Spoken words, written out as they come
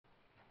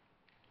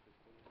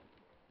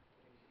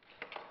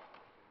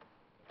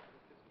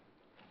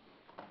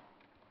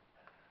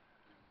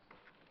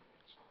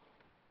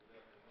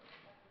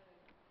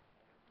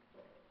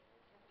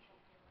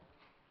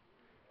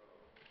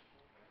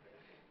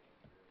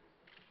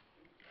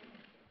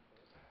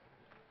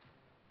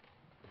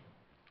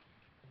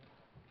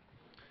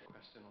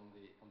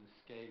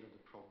scale of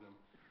the problem.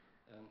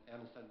 I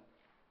understand.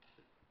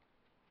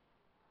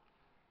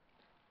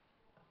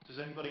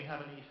 Does anybody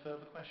have any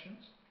further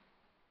questions?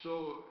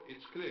 So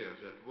it's clear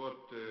that what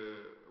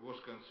was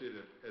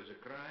considered as a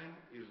crime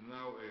is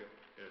now a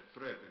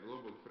threat, a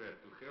global threat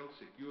to health,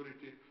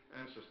 security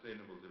and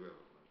sustainable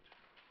development.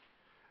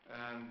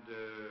 And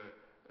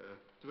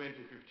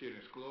 2015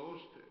 is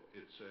closed.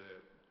 It's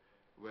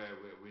where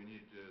we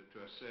need to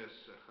assess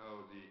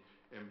how the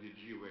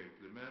MDG were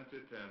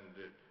implemented, and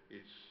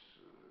it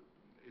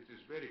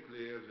is very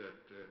clear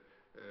that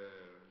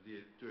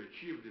to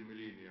achieve the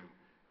Millennium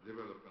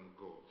Development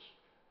Goals,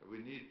 we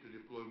need to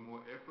deploy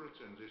more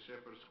efforts, and these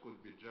efforts could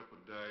be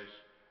jeopardized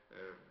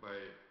by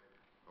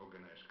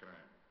organized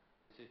crime.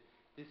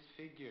 This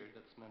figure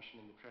that's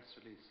mentioned in the press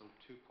release of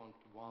 2.1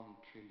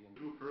 trillion.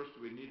 First,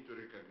 we need to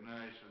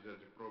recognize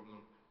that the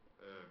problem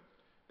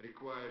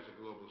requires a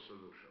global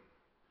solution.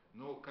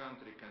 No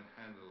country can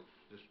handle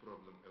this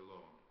problem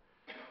alone.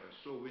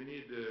 So we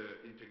need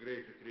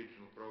integrated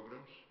regional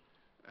programs,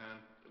 and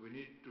we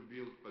need to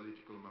build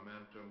political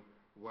momentum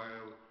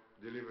while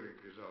delivering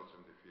results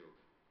in the field.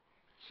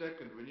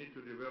 Second, we need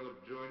to develop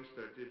joint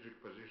strategic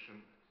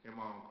position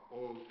among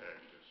all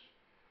actors.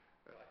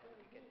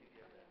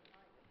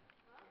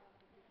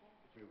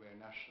 Everywhere,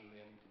 nationally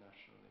and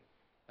internationally.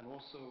 And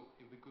also,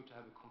 it would be good to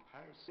have a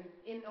comparison.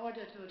 In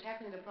order to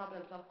tackle the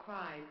problems of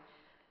crime,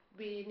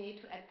 we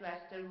need to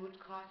address the root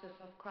causes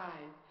of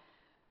crime.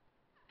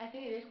 I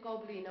think it is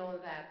globally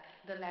known that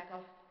the lack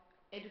of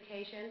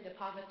education, the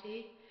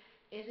poverty,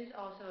 it is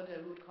also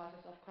the root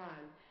causes of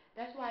crime.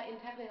 That's why in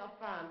tackling of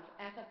crimes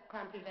as a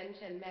crime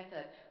prevention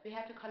method, we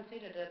have to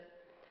consider the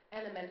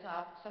elements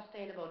of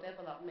sustainable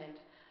development,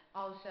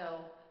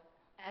 also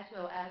as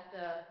well as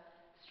the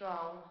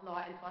strong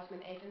law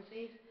enforcement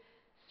agencies,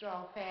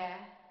 strong, fair,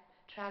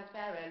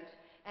 transparent,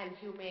 and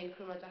humane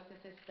criminal justice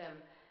system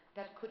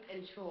that could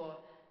ensure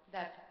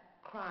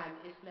that crime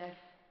is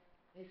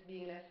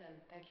being lessened.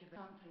 Thank you.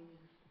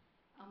 Countries,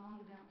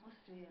 among them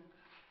Austria,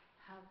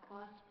 have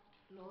passed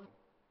laws.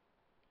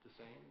 The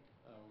same.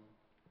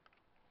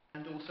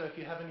 And also, if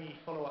you have any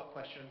follow-up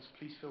questions,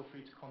 please feel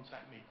free to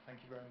contact me.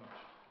 Thank you very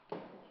much.